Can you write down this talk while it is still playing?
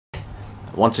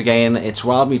Once again, it's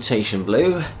Wild Mutation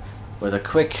Blue with a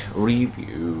quick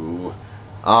review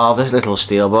of this little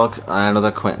steelbook,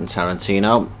 another Quentin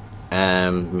Tarantino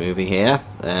movie here.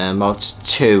 Well, it's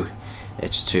two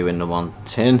in the one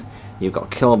tin. You've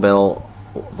got Kill Bill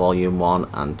Volume 1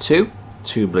 and 2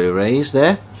 Blu-rays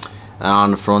there. And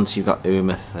on the front you've got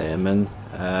Uma Thurman,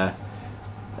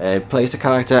 plays the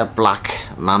character Black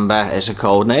Mamba is a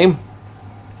code name,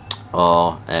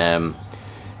 or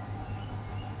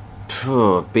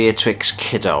Beatrix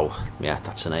Kiddo, yeah,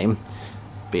 that's her name,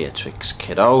 Beatrix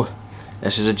Kiddo.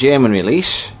 This is a German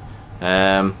release.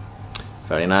 Very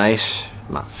nice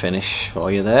matte finish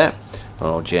for you there,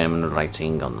 all German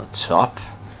writing on the top,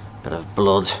 bit of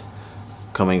blood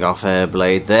coming off her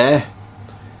blade there.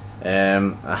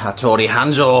 Hattori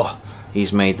Hanzo,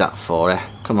 he's made that for her,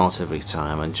 come out every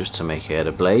time and just to make her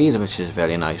a blade, which is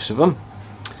very nice of him.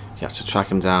 You have to track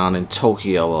him down in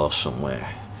Tokyo or somewhere.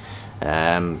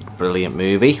 Brilliant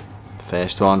movie,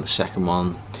 first one, second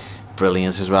one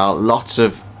brilliant as well. Lots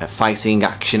of fighting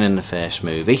action in the first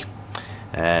movie,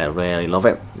 really love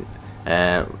it.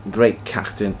 Great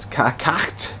casting.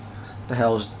 The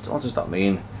hell's, what does that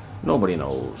mean? Nobody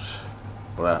knows,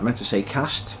 but I meant to say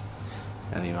cast.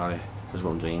 Anyway, I was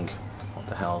wondering what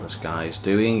the hell this guy's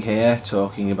doing here,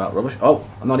 talking about rubbish. Oh,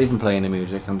 I'm not even playing the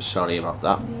music, I'm sorry about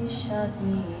that.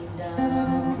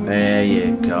 There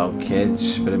you go,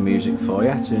 kids, bit of music for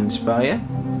you to inspire.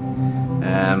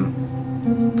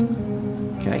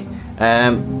 Okay,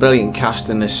 brilliant cast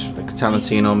in this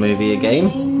Tarantino movie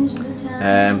again.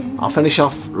 I'll finish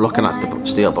off looking at the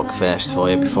steelbook first for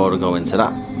you before I go into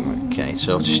that. Okay,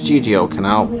 so it's a Studio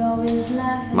Canal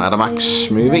Mad Max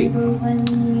movie.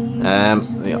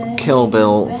 We got Kill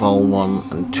Bill Vol 1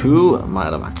 and 2,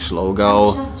 Mad Max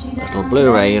logo, little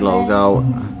Blu-ray logo,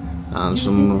 and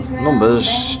some numbers,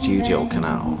 Studio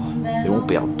Canal. They won't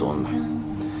be outdone.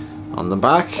 On the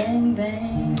back,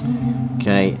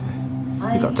 okay,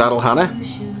 we've got Daryl Hannah,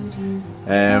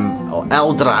 or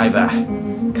L Driver,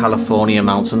 California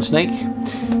Mountain Snake.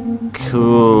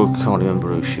 Cool, can't remember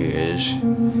who she is.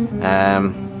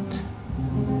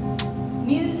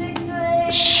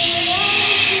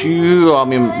 Oh,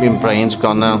 my brain's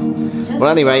gone now. Well,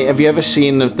 anyway, have you ever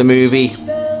seen the movie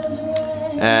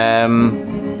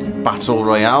Battle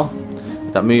Royale?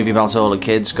 That movie about all the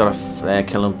kids got to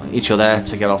kill each other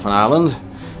to get off an island.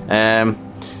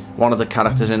 One of the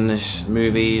characters in this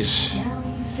movie's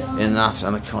in that,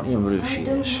 and I can't remember who she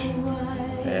is.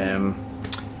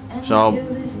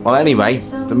 Well, anyway,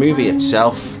 the movie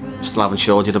itself, still haven't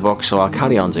showed you the book, so I'll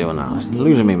carry on doing that. I'm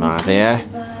losing my mind here.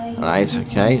 Right,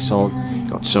 okay, so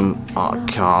got some art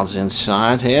cards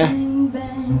inside here.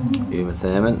 Uma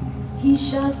Thurman.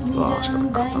 Oh, it's got a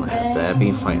cut on her head there,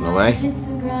 been fighting away.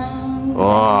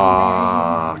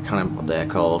 Oh, I can't remember what they're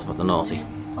called, but they're naughty.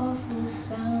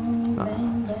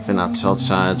 I think that's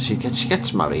outside. She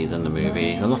gets married in the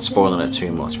movie. I'm not spoiling it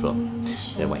too much, but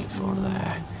they're waiting for her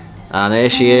there. And there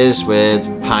she is with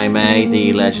Pai Mei,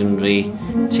 the legendary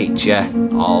teacher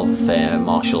of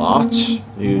martial arts,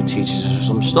 who teaches her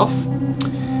some stuff.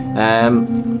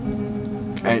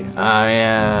 Okay,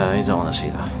 I don't want to see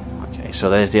that. Okay, so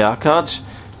there's the art cards.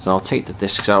 So I'll take the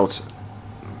discs out.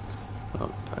 Oh,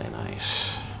 very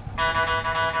nice.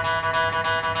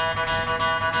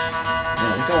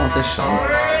 Yeah, we don't want this song.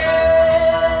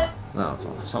 No, I don't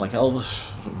want it. Sound like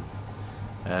Elvis.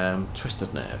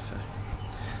 Twisted Nerve.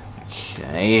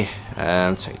 Okay,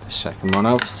 take the second one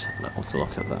out. Let's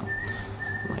look at that.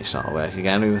 Nice artwork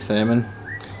again, Uma Thurman.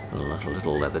 A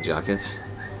little leather jacket.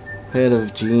 Pair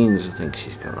of jeans, I think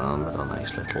she's got on, with a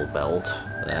nice little belt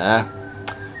there.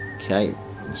 Okay,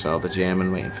 so the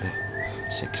German waiting for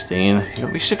 16. You've got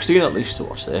to be 16 at least to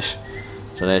watch this.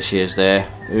 So there she is there,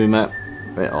 Uma,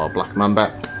 or Black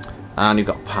Mamba. And you've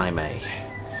got Pai Mei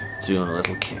doing a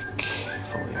little kick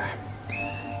for you.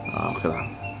 Oh, look at that.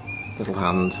 Little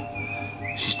hand.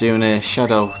 She's doing a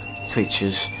shadow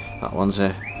creatures. That one's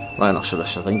a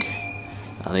rhinoceros, I think.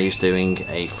 And he's doing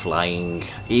a flying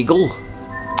eagle.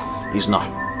 He's not.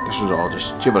 This was all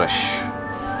just gibberish.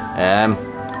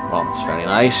 Well, it's very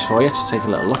nice for you to take a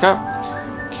little look at.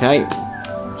 Okay.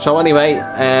 So anyway,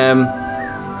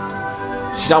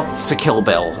 she's out to kill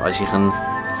Bill, as you can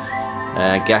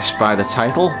guess by the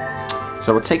title.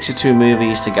 So it takes you 2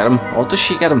 movies to get him. Or does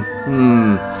she get him?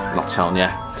 I'm not telling you.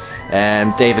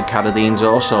 David Carradine's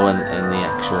also in the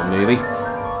actual movie.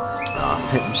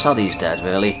 I'm sad he's dead,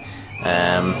 really.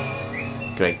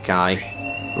 Great guy.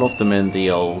 Loved him in the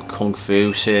old Kung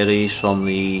Fu series from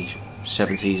the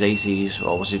 70s, 80s,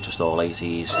 or was it just all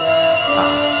 80s?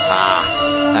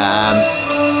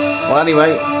 Well,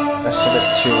 anyway, that's a bit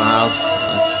too loud.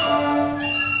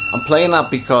 I'm playing that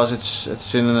because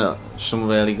it's in some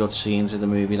really good scenes of the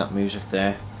movie. That music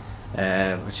there,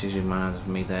 which is reminded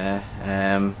me there.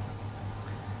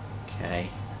 Okay.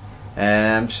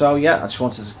 So yeah, I just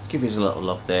wanted to give you a little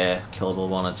look there. Kill Bill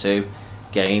 1 and 2.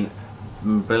 Again,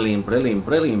 brilliant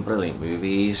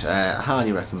movies. I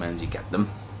highly recommend you get them.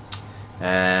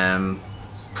 I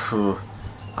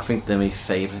think they're my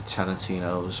favourite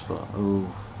Tarantino's, but ooh,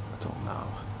 I don't know.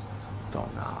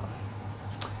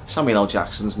 Samuel L.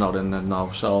 Jackson's not in there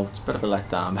now, so it's a bit of a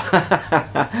letdown.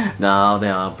 No, they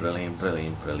are brilliant.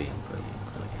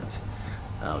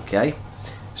 Okay,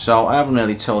 so I haven't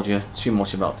really told you too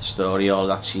much about the story, or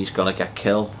that she's gotta get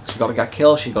killed. She's gotta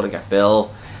get Bill.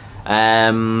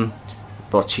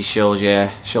 But she shows you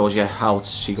how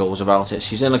she goes about it.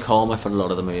 She's in a coma for a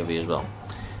lot of the movie as well.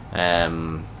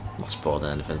 Not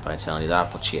spoiling anything by telling you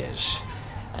that, but she is.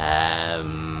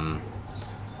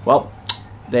 Well,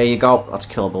 there you go. That's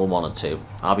Kill Bill 1 and 2.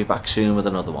 I'll be back soon with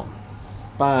another one.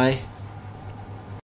 Bye.